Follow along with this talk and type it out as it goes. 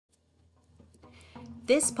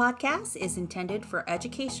This podcast is intended for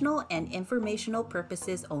educational and informational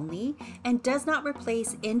purposes only and does not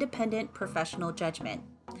replace independent professional judgment.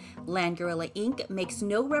 Land Gorilla Inc. makes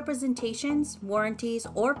no representations, warranties,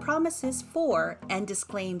 or promises for and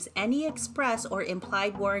disclaims any express or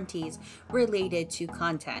implied warranties related to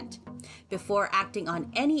content. Before acting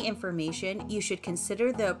on any information, you should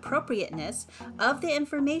consider the appropriateness of the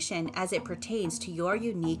information as it pertains to your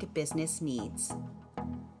unique business needs.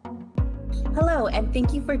 Hello, and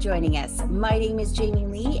thank you for joining us. My name is Jamie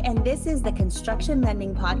Lee, and this is the Construction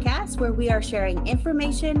Lending Podcast, where we are sharing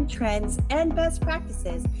information, trends, and best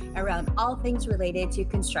practices around all things related to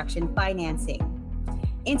construction financing.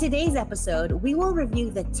 In today's episode, we will review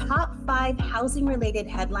the top 5 housing-related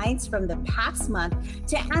headlines from the past month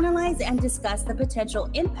to analyze and discuss the potential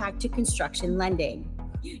impact to construction lending.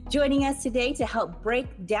 Joining us today to help break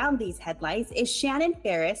down these headlines is Shannon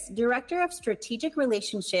Ferris, Director of Strategic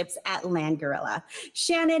Relationships at Land Gorilla.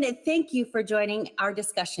 Shannon, thank you for joining our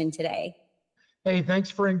discussion today. Hey,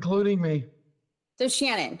 thanks for including me. So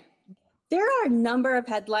Shannon, there are a number of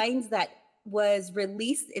headlines that was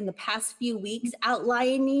released in the past few weeks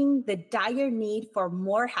outlining the dire need for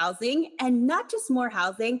more housing, and not just more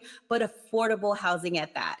housing, but affordable housing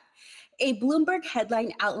at that. A Bloomberg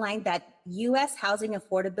headline outlined that U.S. housing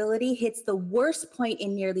affordability hits the worst point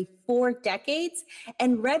in nearly 4 decades.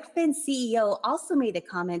 And Redfin CEO also made a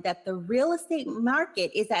comment that the real estate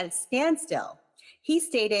market is at a standstill. He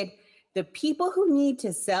stated, the people who need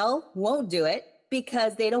to sell won't do it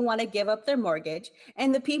because they don't want to give up their mortgage.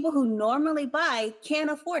 And the people who normally buy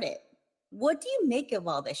can't afford it. What do you make of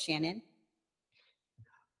all this, Shannon?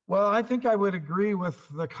 Well, I think I would agree with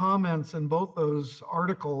the comments in both those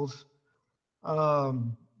articles.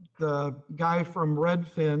 The guy from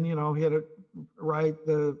Redfin, hit it right,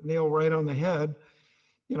 the nail right on the head.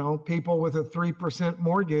 People with a 3%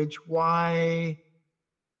 mortgage, why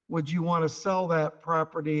would you want to sell that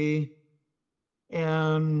property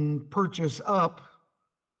and purchase up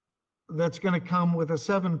that's going to come with a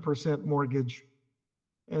 7% mortgage?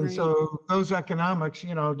 And Right. So those economics,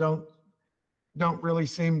 don't really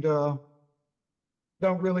seem to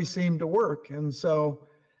work. And so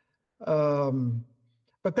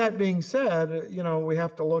but that being said, we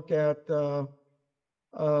have to look at all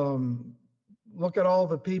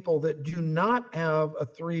the people that do not have a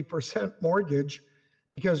 3% mortgage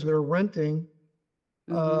because they're renting,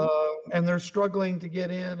 and they're struggling to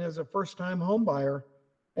get in as a first-time home buyer.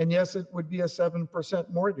 And yes, it would be a 7%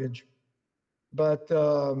 mortgage, but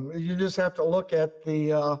you just have to look at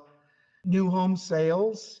the new home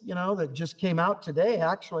sales, that just came out today.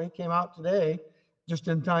 Actually, came out today, just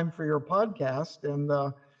in time for your podcast. And,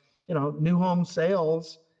 new home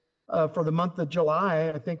sales for the month of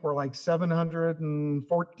July, I think were like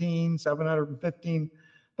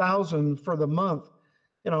 715,000 for the month.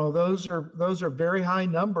 Those are very high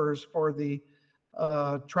numbers for the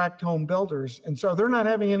tract home builders. And so they're not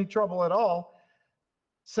having any trouble at all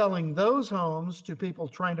selling those homes to people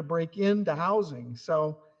trying to break into housing.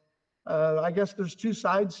 So I guess there's 2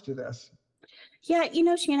 sides to this. Yeah,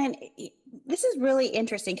 Shannon, this is really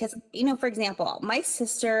interesting because, for example, my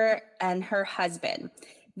sister and her husband,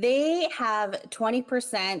 they have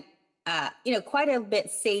 20%, quite a bit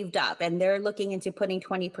saved up, and they're looking into putting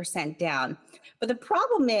 20% down. But the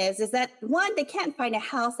problem is that 1, they can't find a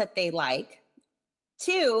house that they like.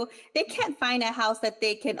 2, they can't find a house that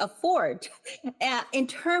they can afford in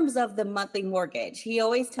terms of the monthly mortgage. He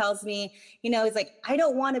always tells me, he's like, I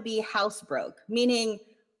don't want to be house broke, meaning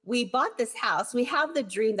we bought this house. We have the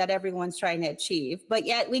dream that everyone's trying to achieve, but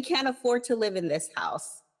yet we can't afford to live in this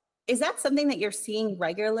house. Is that something that you're seeing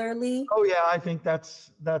regularly? Oh yeah, I think that's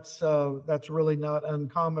really not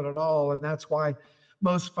uncommon at all, and that's why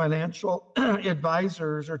most financial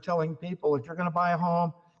advisors are telling people, if you're going to buy a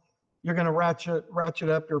home, you're going to ratchet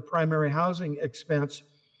up your primary housing expense.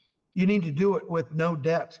 You need to do it with no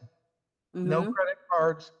debt, no credit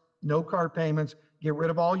cards, no car payments. Get rid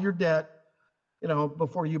of all your debt,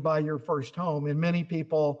 before you buy your first home. And many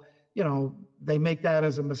people, they make that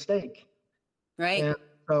as a mistake. Right. And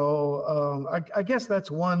so I guess that's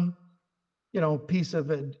one, piece of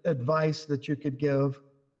advice that you could give.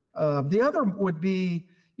 The other would be,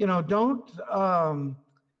 don't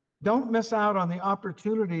miss out on the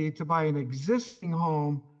opportunity to buy an existing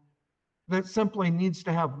home that simply needs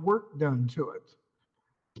to have work done to it.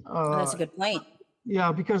 That's a good point.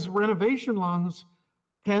 Yeah, because renovation loans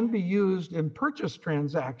can be used in purchase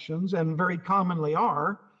transactions, and very commonly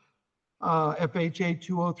are. FHA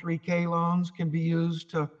 203K loans can be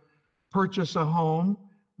used to purchase a home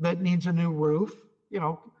that needs a new roof,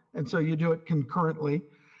 and so you do it concurrently.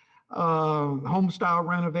 home style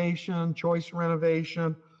renovation, choice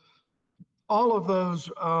renovation. All of those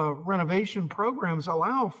renovation programs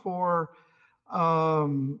allow for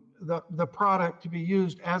the product to be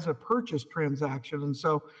used as a purchase transaction. And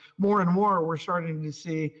so more and more, we're starting to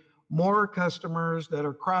see more customers that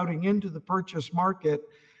are crowding into the purchase market,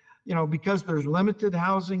 because there's limited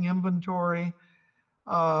housing inventory.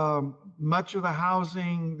 Much of the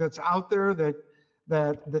housing that's out there that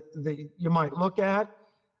you might look at,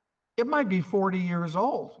 it might be 40 years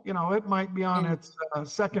old. It might be on its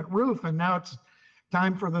second roof, and now it's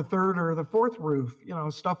time for the third or the fourth roof,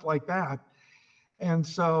 stuff like that. And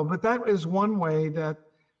so, but that is one way that,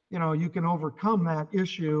 you can overcome that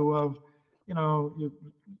issue of,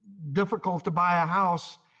 difficult to buy a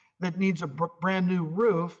house that needs a brand new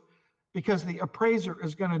roof, because the appraiser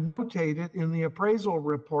is going to notate it in the appraisal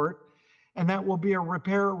report, and that will be a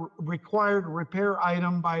required repair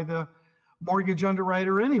item by the mortgage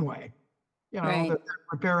underwriter anyway. Right. That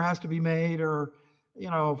repair has to be made, or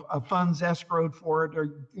funds escrowed for it,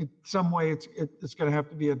 or in some way it's going to have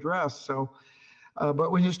to be addressed. So,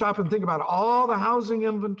 but when you stop and think about all the housing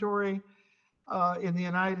inventory in the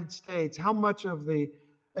United States, how much of the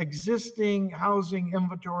existing housing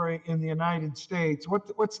inventory in the United States,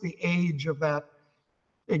 what's the age of that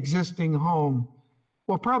existing home?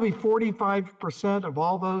 Well, probably 45% of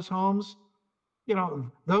all those homes,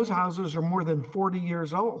 those houses are more than 40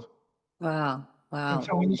 years old. Wow. And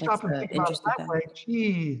so when you stop and That's an think about it interesting that way, fact.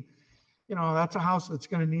 gee, that's a house that's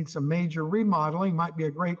going to need some major remodeling, might be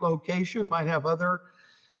a great location, might have other,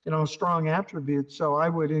 strong attributes. So I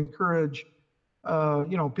would encourage,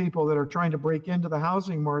 people that are trying to break into the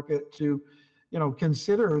housing market to,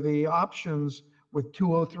 consider the options with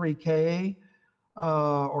 203K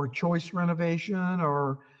or choice renovation,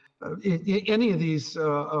 or any of these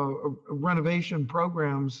renovation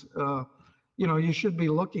programs, you should be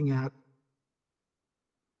looking at.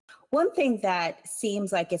 One thing that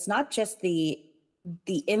seems like it's not just the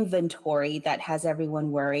inventory that has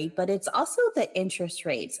everyone worried, but it's also the interest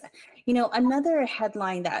rates. Another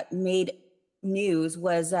headline that made news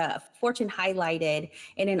was Fortune highlighted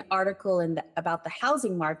in an article about the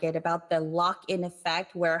housing market, about the lock-in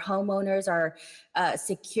effect, where homeowners are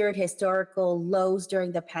secured historical lows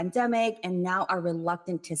during the pandemic and now are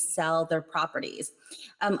reluctant to sell their properties.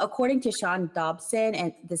 According to Sean Dobson,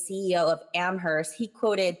 and the CEO of Amherst, he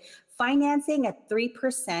quoted, "Financing at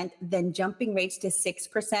 3%, then jumping rates to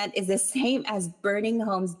 6% is the same as burning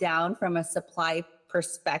homes down from a supply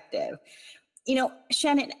perspective."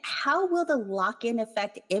 Shannon, how will the lock-in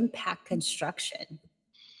effect impact construction?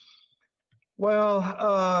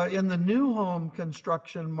 Well, in the new home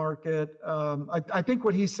construction market, I think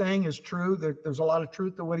what he's saying is true. There's a lot of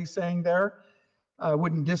truth to what he's saying there. I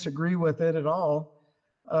wouldn't disagree with it at all.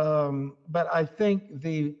 But I think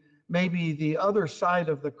maybe the other side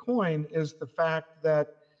of the coin is the fact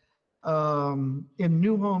that in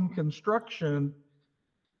new home construction,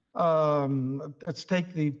 let's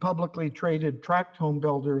take the publicly traded tract home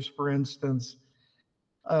builders, for instance.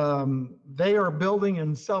 They are building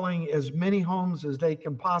and selling as many homes as they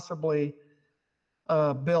can possibly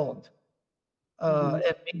build,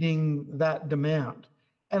 and meeting that demand.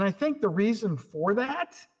 And I think the reason for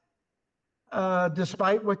that,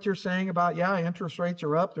 despite what you're saying about, interest rates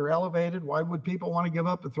are up, they're elevated, why would people want to give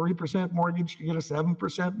up a 3% mortgage to get a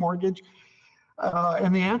 7% mortgage?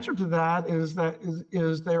 And the answer to that is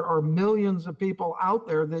there are millions of people out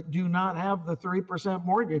there that do not have the 3%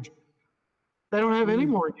 mortgage. They don't have any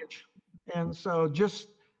mortgage. And so just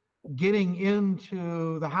getting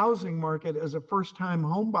into the housing market as a first-time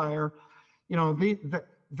home buyer,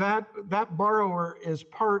 that borrower is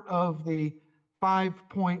part of the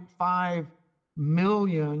 5.5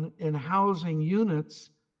 million in housing units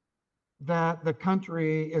that the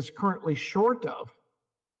country is currently short of.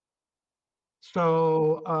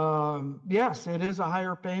 So yes, it is a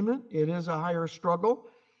higher payment, it is a higher struggle,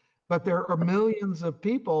 but there are millions of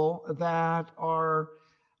people that are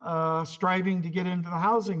striving to get into the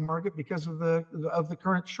housing market because of the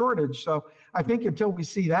current shortage. So I think until we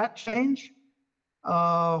see that change,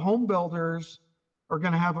 home builders are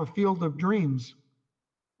going to have a field of dreams.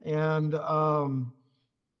 And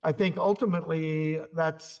I think ultimately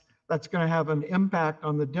that's going to have an impact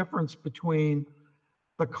on the difference between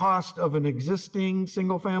the cost of an existing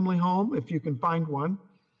single family home, if you can find one,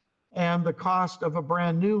 and the cost of a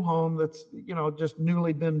brand new home that's just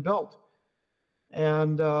newly been built.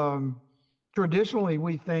 And traditionally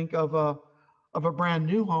we think of a brand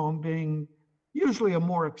new home being usually a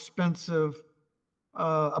more expensive,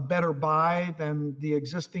 a better buy than the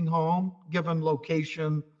existing home, given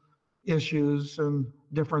location issues and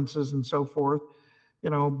differences and so forth.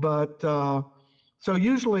 but so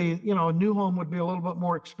usually, a new home would be a little bit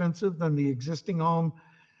more expensive than the existing home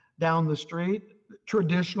down the street,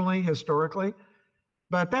 traditionally, historically.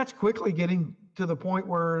 But that's quickly getting to the point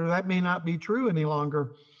where that may not be true any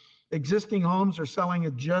longer. Existing homes are selling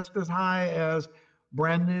at just as high as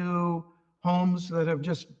brand new homes that have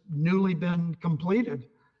just newly been completed.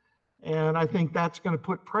 And I think that's going to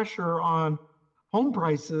put pressure on home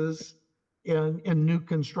prices in new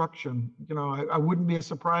construction. I wouldn't be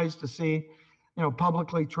surprised to see,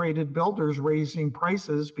 publicly traded builders raising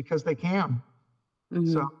prices because they can. So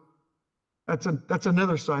Mhm. that's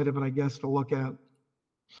another side of it, I guess, to look at.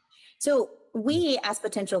 So we, as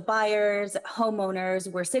potential buyers,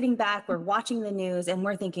 homeowners, we're sitting back, we're watching the news, and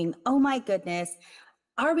we're thinking, oh my goodness,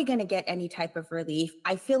 are we going to get any type of relief?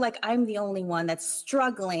 I feel like I'm the only one that's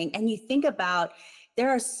struggling. And you think about, there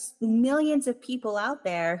are millions of people out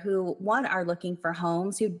there who, one, are looking for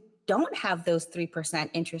homes, who don't have those 3%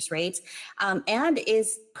 interest rates, and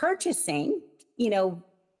is purchasing,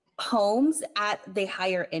 homes at the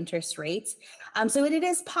higher interest rates. So it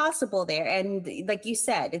is possible there. And like you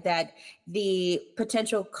said, that the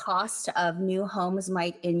potential cost of new homes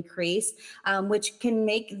might increase, which can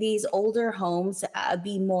make these older homes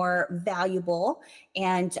be more valuable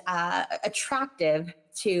and attractive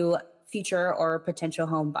to future or potential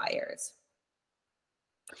home buyers.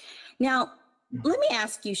 Now, let me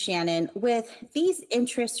ask you, Shannon, with these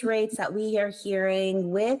interest rates that we are hearing,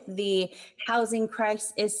 with the housing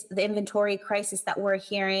crisis, the inventory crisis that we're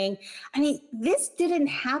hearing, I mean, this didn't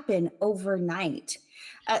happen overnight.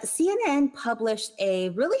 CNN published a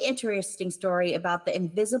really interesting story about the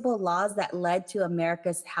invisible laws that led to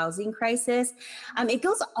America's housing crisis. It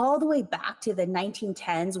goes all the way back to the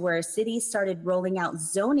 1910s, where cities started rolling out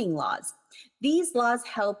zoning laws. These laws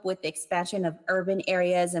help with the expansion of urban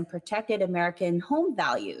areas and protected American home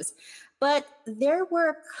values. But there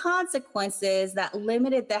were consequences that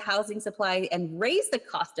limited the housing supply and raised the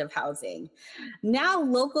cost of housing. Now,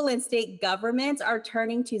 local and state governments are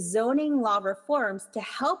turning to zoning law reforms to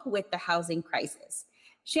help with the housing crisis.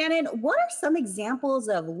 Shannon, what are some examples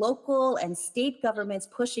of local and state governments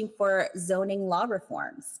pushing for zoning law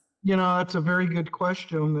reforms? That's a very good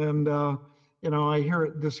question. And, I hear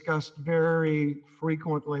it discussed very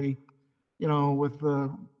frequently, with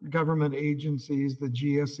the government agencies, the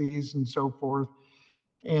GSEs and so forth.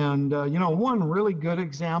 And, one really good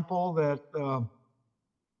example that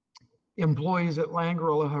employees at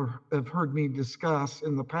Langrel have heard me discuss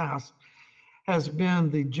in the past has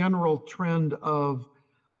been the general trend of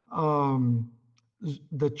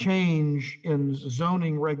the change in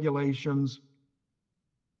zoning regulations.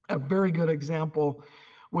 A very good example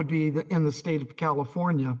would be in the state of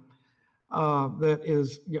California, that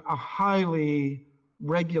is a highly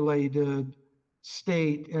regulated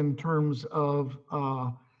state in terms of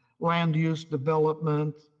land use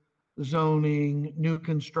development, zoning, new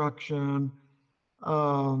construction,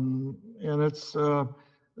 and it's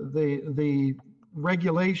the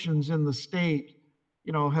regulations in the state,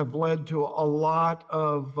 have led to a lot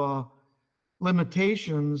of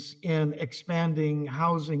limitations in expanding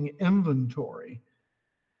housing inventory.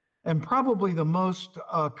 And probably the most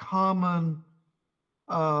common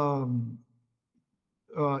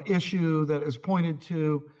issue that is pointed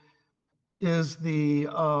to is the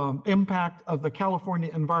impact of the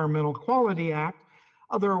California Environmental Quality Act,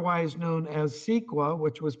 otherwise known as CEQA,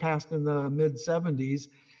 which was passed in the mid-70s,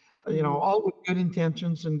 all with good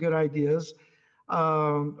intentions and good ideas.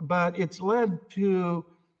 But it's led to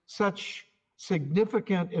such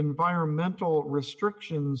significant environmental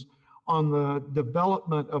restrictions on the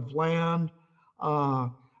development of land,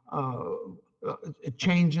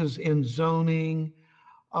 changes in zoning,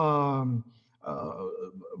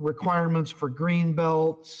 requirements for green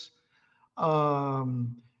belts,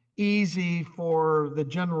 easy for the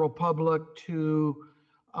general public to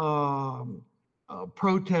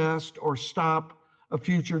protest or stop a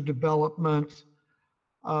future development.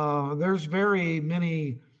 There's very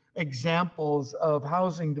many examples of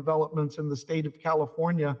housing developments in the state of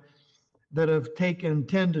California that have taken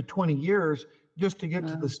 10 to 20 years just to get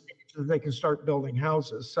to the stage that they can start building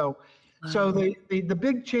houses. So the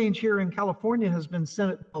big change here in California has been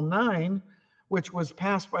Senate Bill 9, which was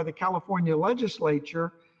passed by the California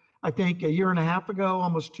legislature, I think a year and a half ago,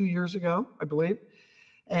 almost 2 years ago, I believe.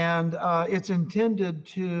 And it's intended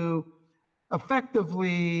to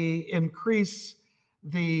effectively increase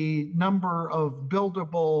the number of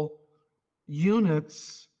buildable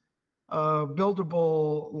units,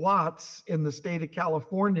 buildable lots in the state of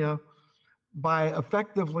California by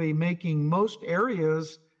effectively making most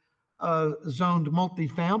areas zoned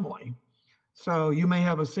multifamily. So you may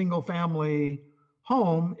have a single family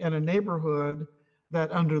home in a neighborhood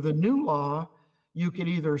that under the new law, you could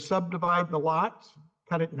either subdivide the lot,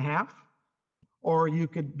 cut it in half, or you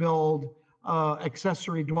could build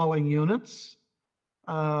accessory dwelling units.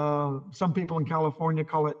 Some people in California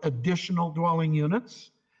call it additional dwelling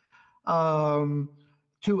units,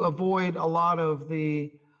 to avoid a lot of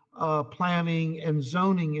the planning and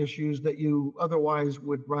zoning issues that you otherwise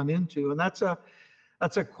would run into. And that's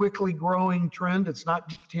a quickly growing trend. It's not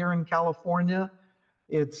just here in California.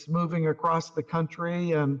 It's moving across the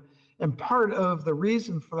country. And part of the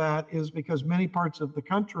reason for that is because many parts of the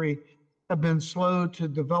country have been slow to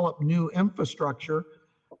develop new infrastructure.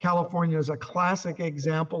 California is a classic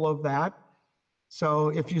example of that. So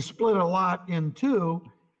if you split a lot in two,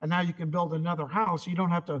 and now you can build another house, you don't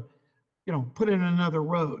have to, put in another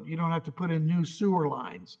road. You don't have to put in new sewer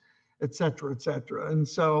lines, et cetera, et cetera. And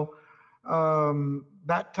so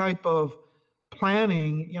that type of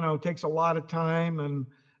planning, takes a lot of time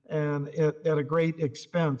and at a great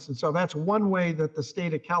expense. And so that's one way that the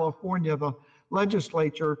state of California, the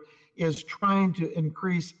legislature, is trying to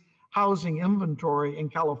increase housing inventory in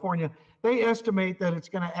California. They estimate that it's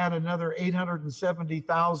going to add another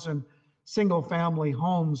 870,000 single family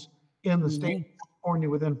homes in the state of California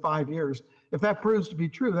within 5 years. If that proves to be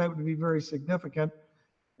true, that would be very significant.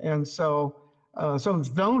 And so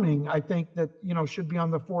zoning, I think that, should be on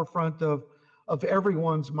the forefront of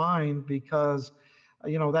everyone's mind, because,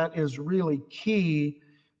 that is really key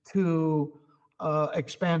to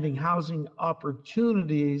expanding housing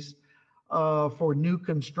opportunities for new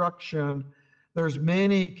construction. There's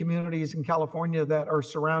many communities in California that are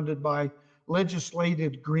surrounded by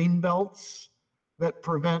legislated green belts that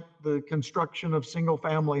prevent the construction of single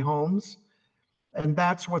family homes. And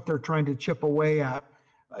that's what they're trying to chip away at,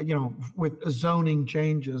 with zoning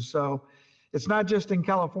changes. So it's not just in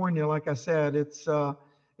California, like I said, it's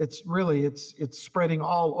spreading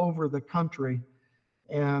all over the country.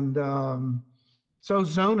 And so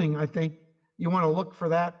zoning, I think you want to look for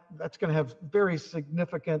that. That's going to have very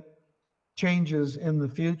significant changes in the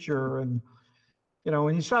future. And,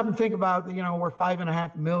 when you stop and think about, we're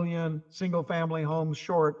 5.5 million single family homes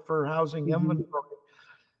short for housing inventory.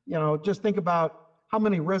 Just think about how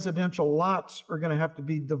many residential lots are going to have to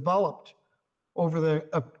be developed over the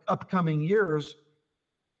upcoming years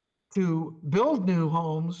to build new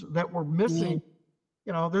homes that we're missing.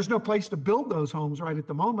 There's no place to build those homes right at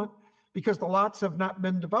the moment because the lots have not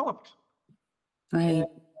been developed. Right. And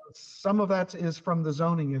some of that is from the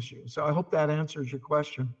zoning issue. So I hope that answers your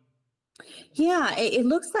question. Yeah, it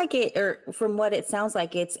looks like it, or from what it sounds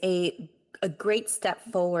like, it's a great step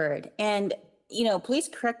forward. And, please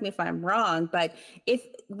correct me if I'm wrong, but if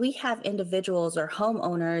we have individuals or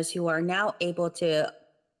homeowners who are now able to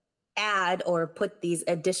add or put these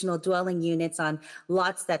additional dwelling units on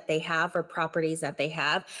lots that they have or properties that they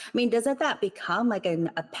have, doesn't that become like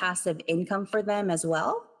a passive income for them as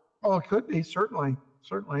well? Oh, it could be, certainly.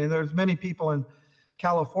 And there's many people in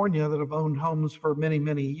California that have owned homes for many,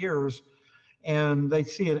 many years, and they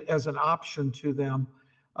see it as an option to them.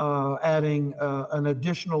 Adding an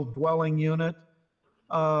additional dwelling unit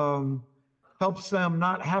helps them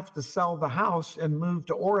not have to sell the house and move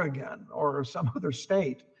to Oregon or some other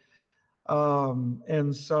state.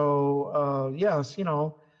 And so, yes,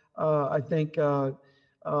 I think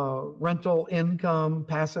rental income,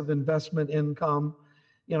 passive investment income,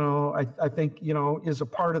 I think, is a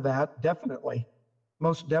part of that, definitely,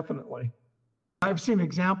 most definitely. I've seen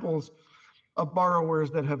examples of borrowers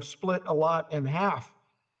that have split a lot in half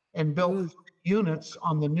and built units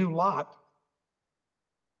on the new lot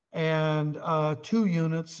and 2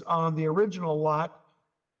 units on the original lot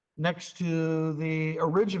next to the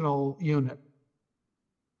original unit.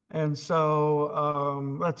 And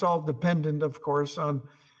so that's all dependent, of course, on,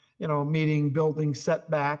 meeting building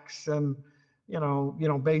setbacks and,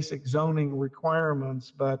 basic zoning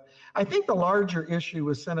requirements. But I think the larger issue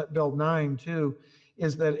with Senate Bill 9 too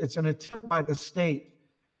is that it's an attempt by the state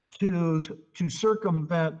to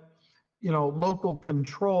circumvent, local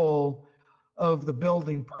control of the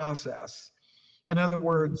building process. In other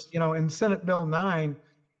words, in Senate Bill 9,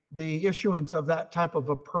 the issuance of that type of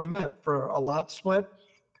a permit for a lot split,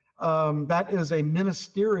 that is a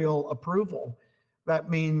ministerial approval. That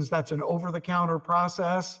means that's an over-the-counter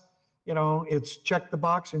process. It's check the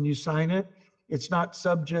box and you sign it. It's not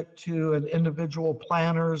subject to an individual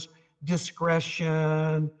planner's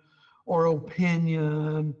discretion or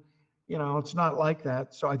opinion. It's not like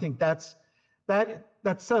that. So I think that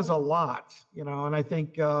says a lot, and I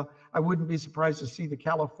think I wouldn't be surprised to see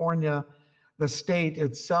the state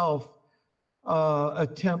itself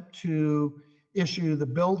attempt to issue the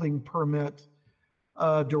building permit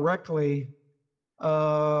directly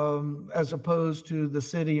as opposed to the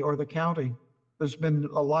city or the county. There's been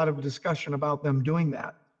a lot of discussion about them doing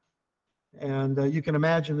that. And you can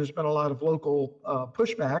imagine there's been a lot of local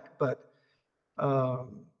pushback, but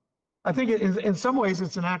um, I think in some ways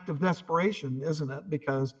it's an act of desperation, isn't it?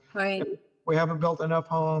 Because Right. we haven't built enough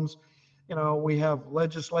homes. We have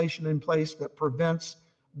legislation in place that prevents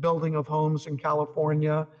building of homes in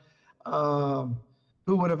California. Um,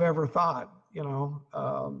 who would have ever thought,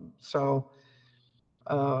 so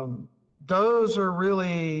um, those are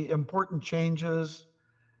really important changes.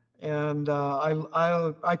 And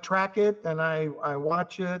I track it and I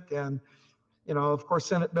watch it. And, of course,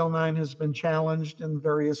 Senate Bill 9 has been challenged in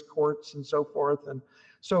various courts and so forth, and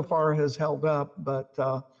so far has held up. But,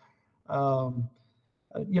 um,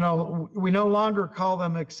 we no longer call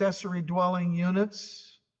them accessory dwelling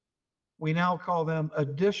units. We now call them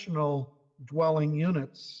additional dwelling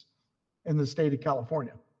units in the state of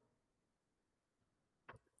California.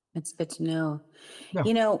 That's good to know. Yeah.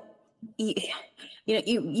 You know, you,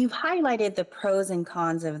 you've highlighted the pros and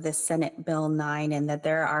cons of this Senate Bill 9, and that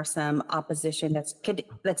there are some opposition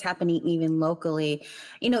that's happening even locally.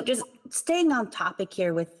 Just staying on topic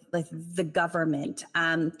here with the government.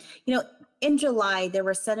 In July, there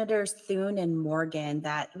were Senators Thune and Morgan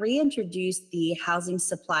that reintroduced the Housing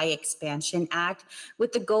Supply Expansion Act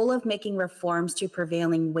with the goal of making reforms to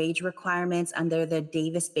prevailing wage requirements under the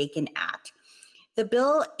Davis-Bacon Act. The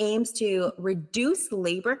bill aims to reduce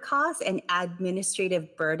labor costs and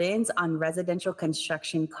administrative burdens on residential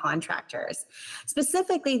construction contractors.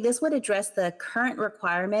 Specifically, this would address the current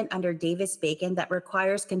requirement under Davis-Bacon that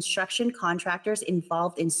requires construction contractors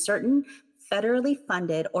involved in certain federally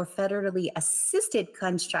funded or federally assisted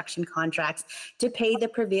construction contracts to pay the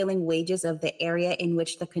prevailing wages of the area in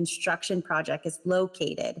which the construction project is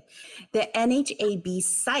located. The NHAB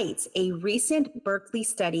cites a recent Berkeley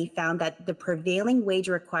study found that the prevailing wage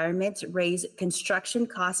requirements raise construction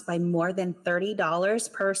costs by more than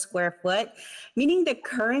 $30 per square foot, meaning the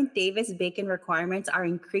current Davis-Bacon requirements are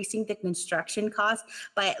increasing the construction cost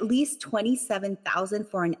by at least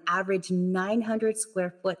 $27,000 for an average 900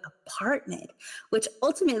 square foot apartment, which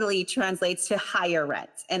ultimately translates to higher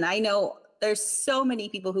rents. And I know there's so many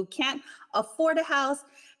people who can't afford a house,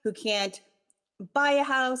 who can't buy a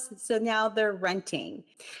house, so now they're renting.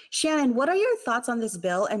 Shannon, what are your thoughts on this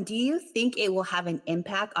bill, and do you think it will have an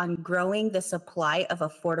impact on growing the supply of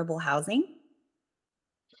affordable housing?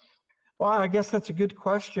 Well, I guess that's a good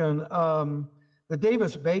question. The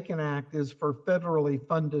Davis-Bacon Act is for federally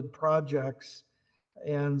funded projects.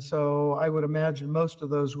 And so I would imagine most of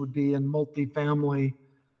those would be in multifamily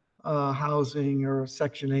housing or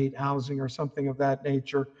Section 8 housing or something of that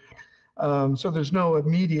nature. So there's no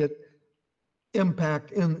immediate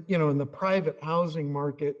impact in the private housing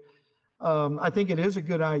market. I think it is a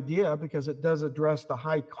good idea because it does address the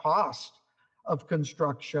high cost of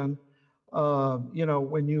construction.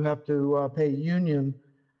 When you have to pay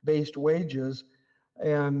union-based wages,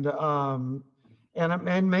 and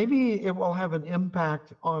maybe it will have an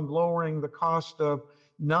impact on lowering the cost of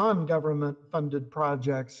non-government funded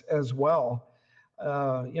projects as well.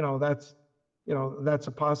 That's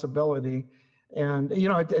a possibility. And,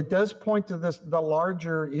 it does point to the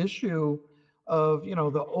larger issue of,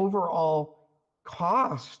 the overall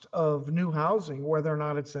cost of new housing, whether or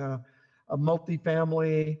not it's a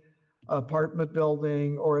multifamily apartment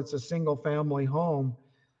building or it's a single family home.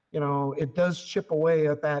 It does chip away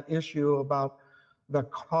at that issue about the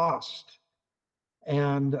cost.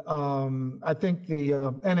 And I think the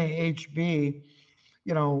NAHB,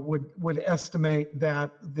 would estimate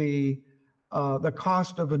that the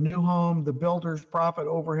cost of a new home, the builder's profit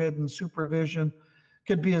overhead and supervision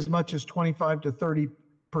could be as much as 25 to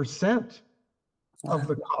 30% of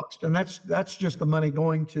the cost. And that's just the money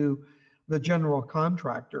going to the general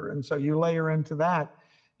contractor. And so you layer into that,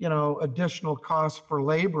 additional costs for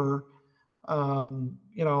labor,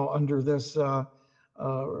 under this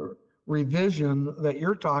revision that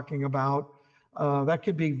you're talking about, that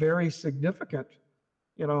could be very significant,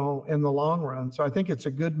 in the long run. So I think it's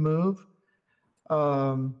a good move.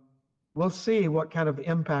 We'll see what kind of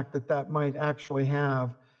impact that might actually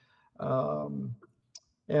have.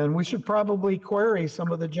 And we should probably query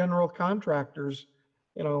some of the general contractors,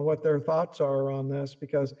 what their thoughts are on this,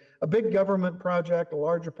 because a big government project, a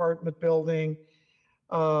large apartment building,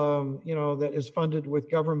 that is funded with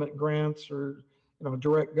government grants or,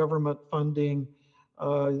 direct government funding,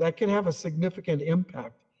 that can have a significant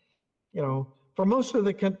impact. For most of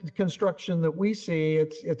the construction that we see,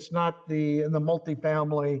 it's not in the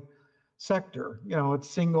multifamily sector. It's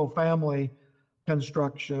single family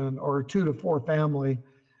construction or 2 to 4 family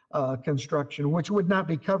construction, which would not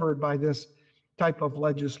be covered by this type of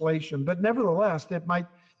legislation. But nevertheless, it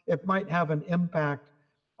might have an impact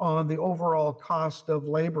on the overall cost of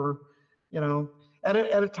labor, you know, at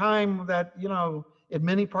a time that, you know, in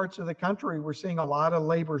many parts of the country, we're seeing a lot of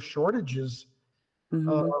labor shortages,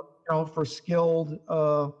 Hmm. for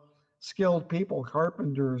skilled people,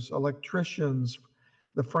 carpenters, electricians,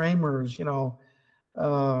 the framers,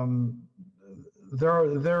 um,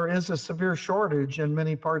 there is a severe shortage in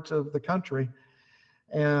many parts of the country,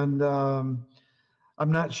 and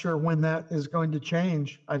I'm not sure when that is going to change.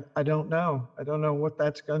 I don't know. I don't know what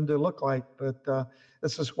that's going to look like, but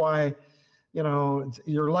this is why,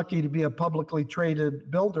 you're lucky to be a publicly traded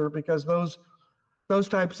builder, because those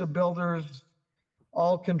types of builders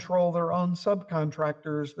all control their own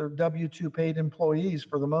subcontractors, their W-2 paid employees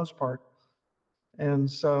for the most part. And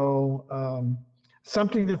so,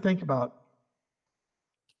 something to think about.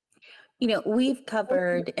 We've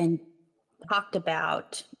covered and talked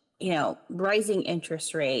about, rising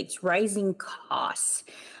interest rates, rising costs.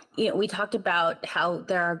 We talked about how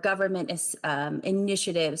there are government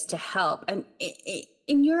initiatives to help. And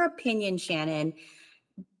in your opinion, Shannon,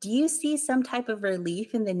 do you see some type of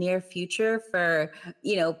relief in the near future for,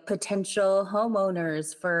 potential homeowners,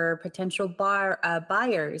 for potential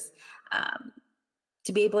buyers, um,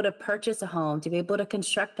 to be able to purchase a home, to be able to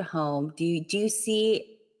construct a home? Do you see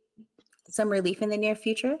some relief in the near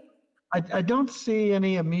future? I don't see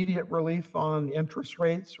any immediate relief on interest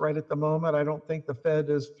rates right at the moment. I don't think the Fed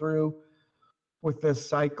is through with this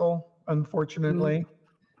cycle, Mhm. unfortunately.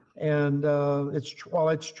 And while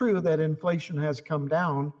it's true that inflation has come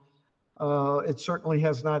down, it certainly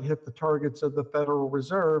has not hit the targets of the Federal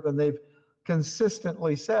Reserve, and they've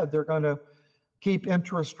consistently said they're going to keep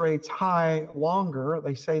interest rates high longer.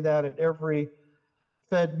 They say that at every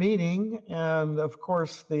Fed meeting, and of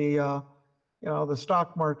course the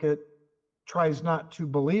stock market tries not to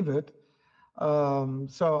believe it.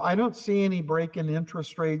 So I don't see any break in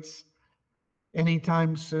interest rates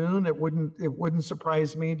anytime soon. It wouldn't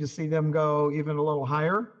surprise me to see them go even a little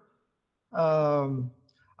higher. Um,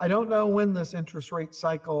 I don't know when this interest rate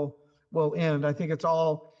cycle will end. I think it's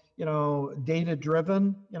all, data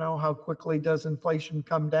driven. How quickly does inflation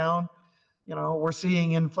come down? We're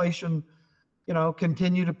seeing inflation,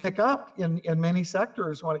 continue to pick up in many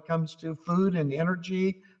sectors when it comes to food and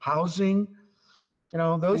energy, housing.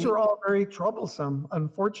 Those Right. are all very troublesome,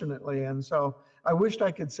 unfortunately. And so I wished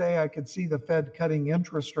I could say I could see the Fed cutting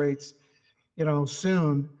interest rates,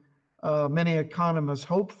 soon. Many economists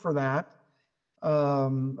hope for that.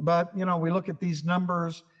 But we look at these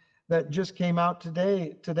numbers that just came out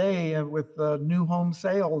today with new home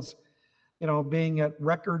sales, being at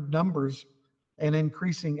record numbers and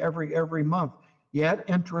increasing every month. Yet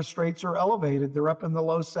interest rates are elevated. They're up in the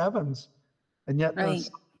low sevens, and yet they're Right.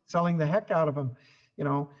 selling the heck out of them.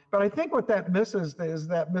 But I think what that misses is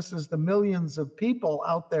that misses the millions of people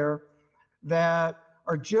out there that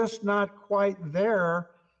are just not quite there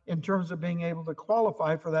in terms of being able to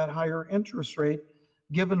qualify for that higher interest rate,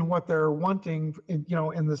 given what they're wanting, in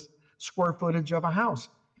the square footage of a house.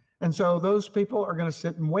 And so those people are going to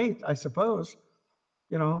sit and wait, I suppose.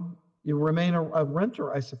 You know, you remain a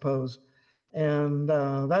renter, I suppose. And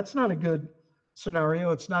that's not a good scenario.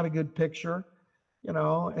 It's not a good picture,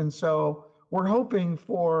 And so we're hoping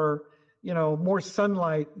for, more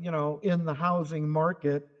sunlight, in the housing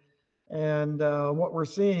market. And what we're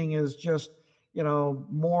seeing is just,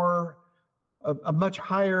 more, a much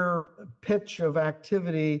higher pitch of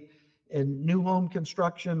activity in new home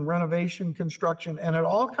construction, renovation construction. And it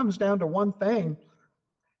all comes down to one thing,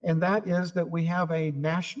 and that is that we have a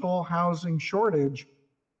national housing shortage.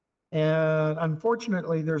 And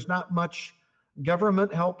unfortunately, there's not much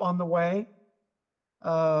government help on the way.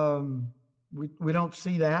 We don't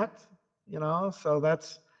see that, so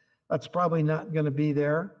that's probably not going to be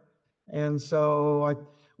there. And so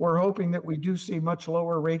we're hoping that we do see much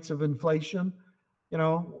lower rates of inflation.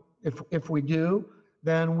 If we do,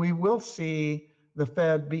 then we will see the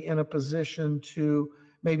Fed be in a position to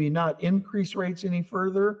maybe not increase rates any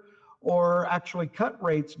further, or actually cut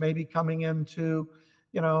rates maybe coming into,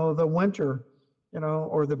 the winter,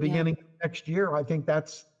 or the Yeah. beginning of next year. I think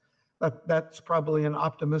that's probably an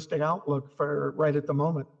optimistic outlook for right at the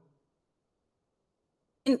moment.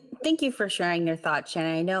 And thank you for sharing your thoughts,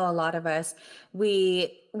 Shannon. I know a lot of us,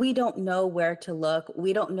 we don't know where to look.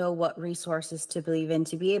 We don't know what resources to believe in.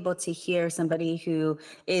 To be able to hear somebody who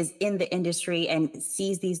is in the industry and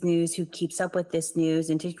sees these news, who keeps up with this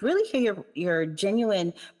news, and to really hear your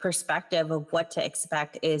genuine perspective of what to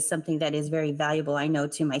expect is something that is very valuable, I know,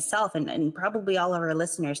 to myself and probably all of our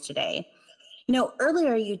listeners today.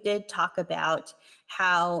 Earlier you did talk about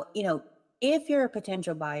how, if you're a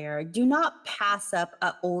potential buyer, do not pass up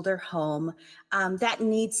an older home that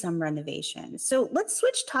needs some renovation. So let's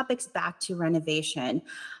switch topics back to renovation.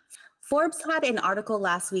 Forbes had an article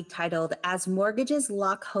last week titled, As Mortgages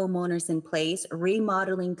Lock Homeowners in Place,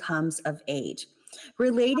 Remodeling Comes of Age.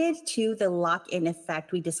 Related to the lock in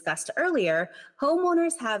effect we discussed earlier,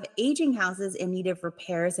 homeowners have aging houses in need of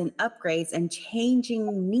repairs and upgrades and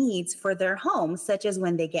changing needs for their homes, such as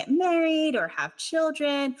when they get married or have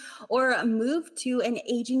children or move to an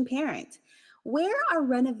aging parent. Where are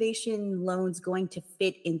renovation loans going to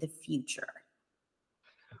fit in the future?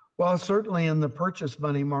 Well, certainly in the purchase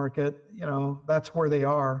money market, that's where they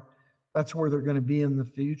are. That's where they're going to be in the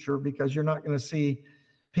future, because you're not going to see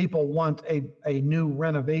people want a new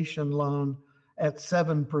renovation loan at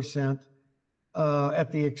 7%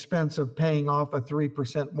 at the expense of paying off a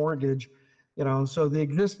 3% mortgage. So the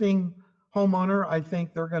existing homeowner, I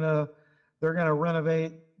think they're gonna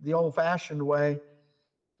renovate the old-fashioned way,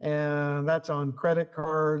 and that's on credit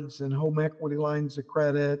cards and home equity lines of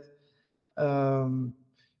credit. Um,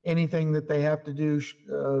 Anything that they have to do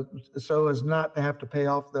so as not to have to pay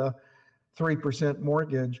off the 3%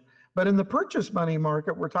 mortgage. But in the purchase money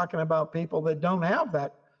market, we're talking about people that don't have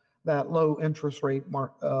that low interest rate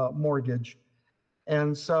mortgage.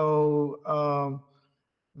 And so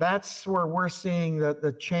that's where we're seeing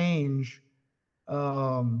the change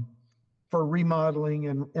for remodeling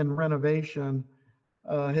and renovation.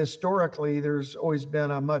 Historically, there's always been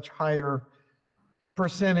a much higher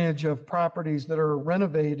percentage of properties that are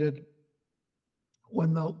renovated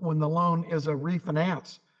when the loan is a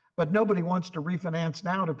refinance. But nobody wants to refinance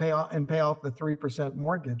now to pay off the 3%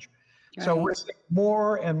 mortgage. Right. So we're seeing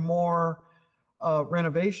more and more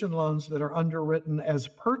renovation loans that are underwritten as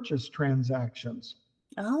purchase transactions.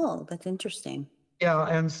 Oh, that's interesting. Yeah,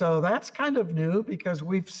 and so that's kind of new, because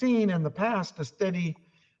we've seen in the past a steady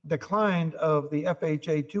decline of the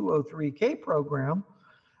FHA 203K program,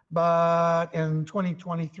 but in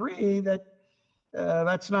 2023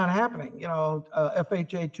 that's not happening.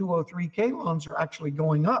 FHA 203K loans are actually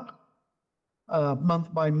going up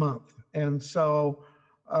month by month, and so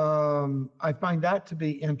I find that to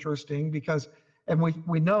be interesting, because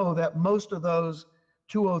we know that most of those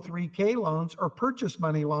 203K loans are purchase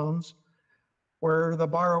money loans, where the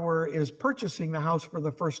borrower is purchasing the house for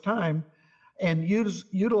the first time and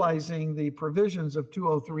utilizing the provisions of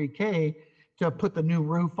 203K to put the new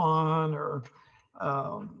roof on, or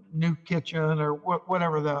new kitchen, or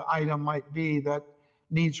whatever the item might be that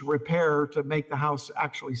needs repair to make the house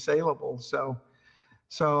actually saleable.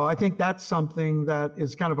 So I think that's something that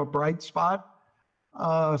is kind of a bright spot,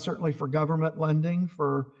 certainly for government lending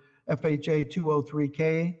for FHA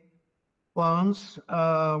 203K loans.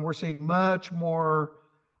 We're seeing much more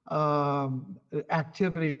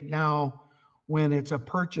activity now when it's a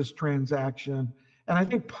purchase transaction. And I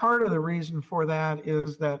think part of the reason for that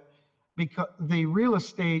is that because the real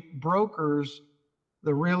estate brokers,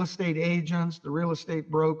 the real estate agents, the real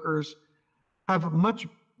estate brokers have much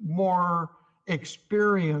more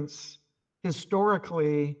experience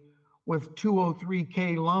historically with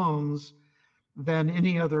 203K loans than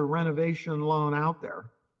any other renovation loan out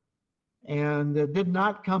there. And it did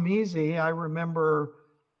not come easy. I remember,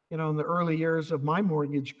 in the early years of my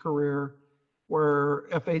mortgage career, where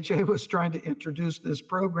FHA was trying to introduce this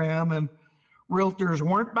program and realtors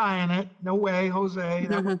weren't buying it. No way, Jose,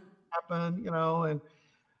 that would happen,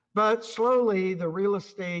 but slowly the real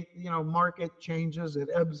estate, market changes. It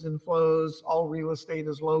ebbs and flows. All real estate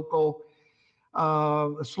is local.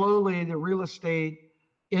 Slowly the real estate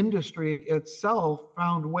industry itself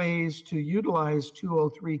found ways to utilize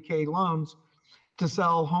 203K loans to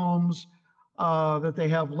sell homes that they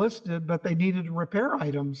have listed, but they needed repair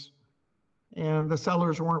items, and the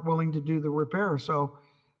sellers weren't willing to do the repair. So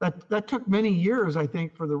that took many years, I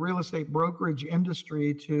think, for the real estate brokerage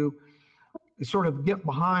industry to sort of get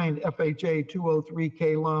behind FHA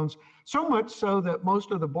 203K loans, so much so that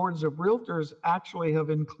most of the boards of realtors actually have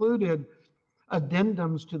included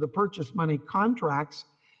addendums to the purchase money contracts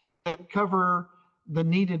that cover the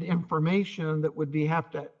needed information that would have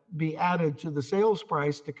to be added to the sales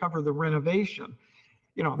price to cover the renovation.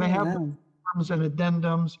 They have forms and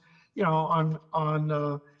addendums,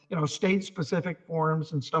 on state-specific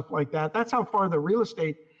forms and stuff like that. That's how far the real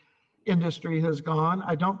estate industry has gone.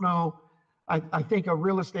 I don't know. I think a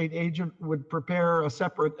real estate agent would prepare a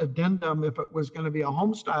separate addendum if it was going to be a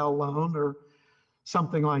home style loan or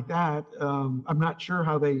something like that. I'm not sure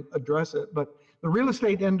how they address it, but the real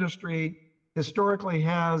estate industry historically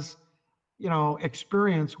has,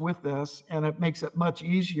 experience with this, and it makes it much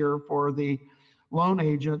easier for the loan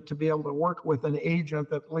agent to be able to work with an agent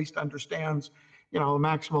that at least understands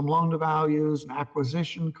maximum loan to values and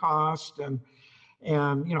acquisition cost and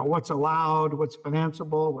what's allowed, what's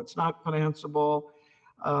financeable, what's not financeable,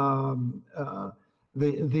 um, uh,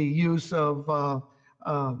 the use of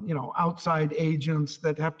outside agents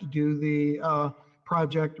that have to do the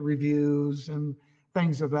project reviews and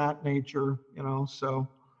things of that nature. So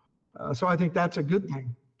I think that's a good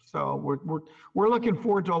thing. So we're looking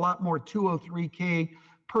forward to a lot more 203K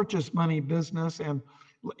purchase money business. And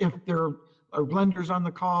if there are lenders on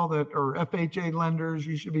the call that are FHA lenders,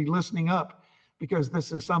 you should be listening up, because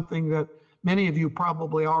this is something that many of you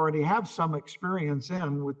probably already have some experience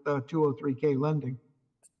in with 203K lending.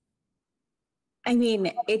 I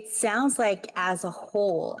mean, it sounds like as a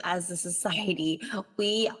whole, as a society,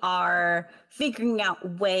 we are figuring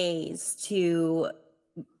out ways to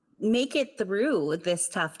make it through this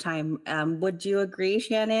tough time. Would you agree,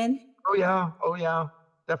 Shannon? Oh yeah,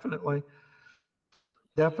 definitely.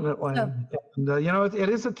 Definitely. So, And, it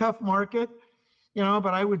is a tough market,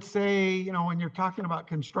 but I would say, when you're talking about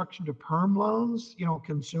construction to perm loans,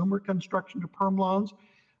 consumer construction to perm loans,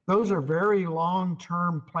 those are very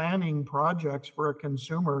long-term planning projects for a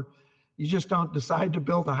consumer. You just don't decide to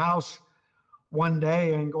build a house one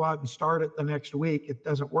day and go out and start it the next week. It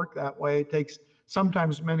doesn't work that way. It takes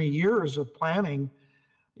sometimes many years of planning,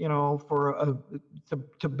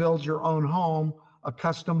 to build your own home, a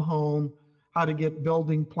custom home, how to get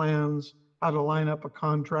building plans, how to line up a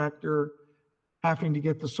contractor, having to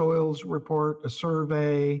get the soils report, a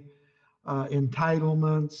survey,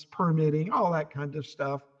 entitlements, permitting, all that kind of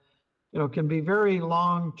stuff, can be very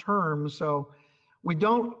long term. So we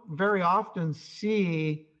don't very often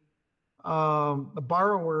see the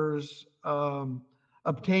borrowers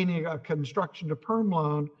obtaining a construction to perm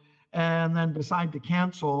loan and then decide to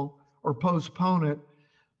cancel or postpone it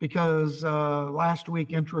because last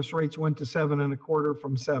week interest rates went to 7.25%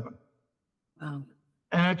 from 7. wow.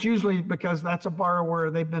 And it's usually because that's a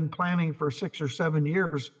borrower, they've been planning for 6 or 7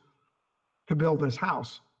 years to build this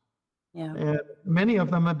house. Yeah. And many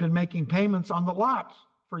of them have been making payments on the lot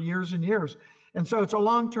for years and years. And so it's a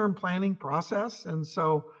long-term planning process. And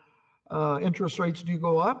so interest rates do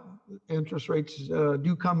go up, interest rates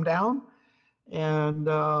do come down. And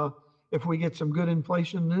if we get some good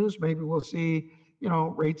inflation news, maybe we'll see,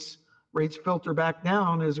 rates filter back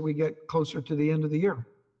down as we get closer to the end of the year.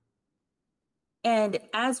 And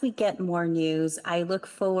as we get more news, I look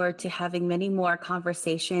forward to having many more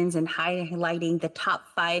conversations and highlighting the top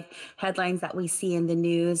 5 headlines that we see in the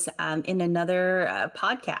news in another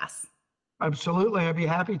podcast. Absolutely. I'd be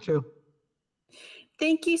happy to.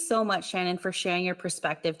 Thank you so much, Shannon, for sharing your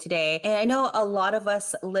perspective today. And I know a lot of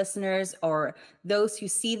us listeners or those who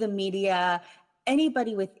see the media,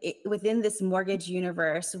 anybody within this mortgage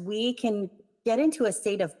universe, we can get into a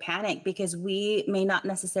state of panic because we may not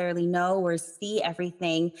necessarily know or see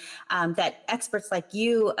everything that experts like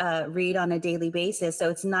you read on a daily basis.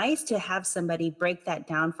 So it's nice to have somebody break that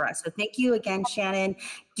down for us. So thank you again, Shannon.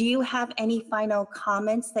 Do you have any final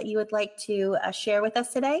comments that you would like to share with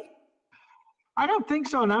us today? I don't think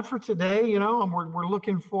so. Not for today. We're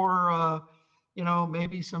looking for,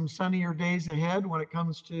 maybe some sunnier days ahead when it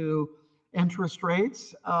comes to interest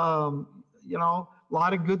rates. A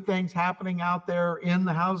lot of good things happening out there in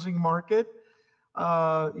the housing market,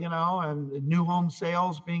 and new home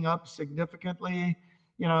sales being up significantly,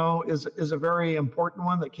 is a very important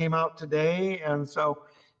one that came out today. And so,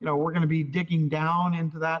 we're going to be digging down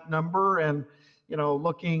into that number and,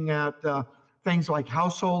 looking at things like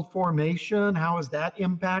household formation. How is that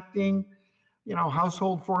impacting?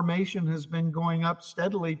 Household formation has been going up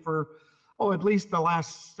steadily for, at least the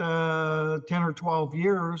last 10 or 12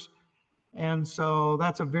 years. And so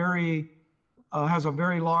that's has a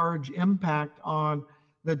very large impact on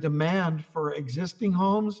the demand for existing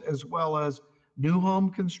homes as well as new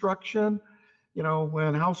home construction.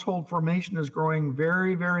 When household formation is growing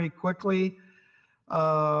very, very quickly, we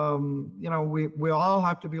all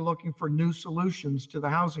have to be looking for new solutions to the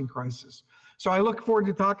housing crisis. So I look forward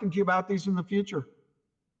to talking to you about these in the future.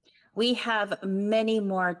 We have many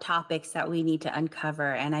more topics that we need to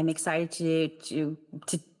uncover, and I'm excited to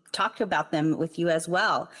talk about them with you as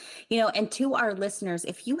well. And to our listeners,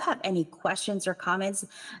 if you have any questions or comments,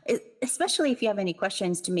 especially if you have any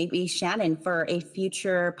questions to maybe Shannon for a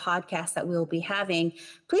future podcast that we'll be having,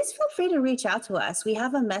 please feel free to reach out to us. We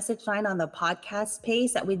have a message line on the podcast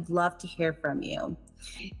page that we'd love to hear from you.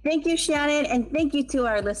 Thank you, Shannon, and thank you to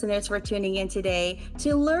our listeners for tuning in today.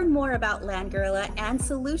 To learn more about Land Gorilla and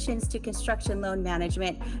solutions to construction loan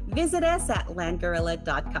management, visit us at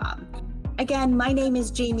landgorilla.com. Again, my name is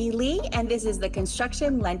Jamie Lee, and this is the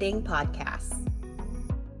Construction Lending Podcast.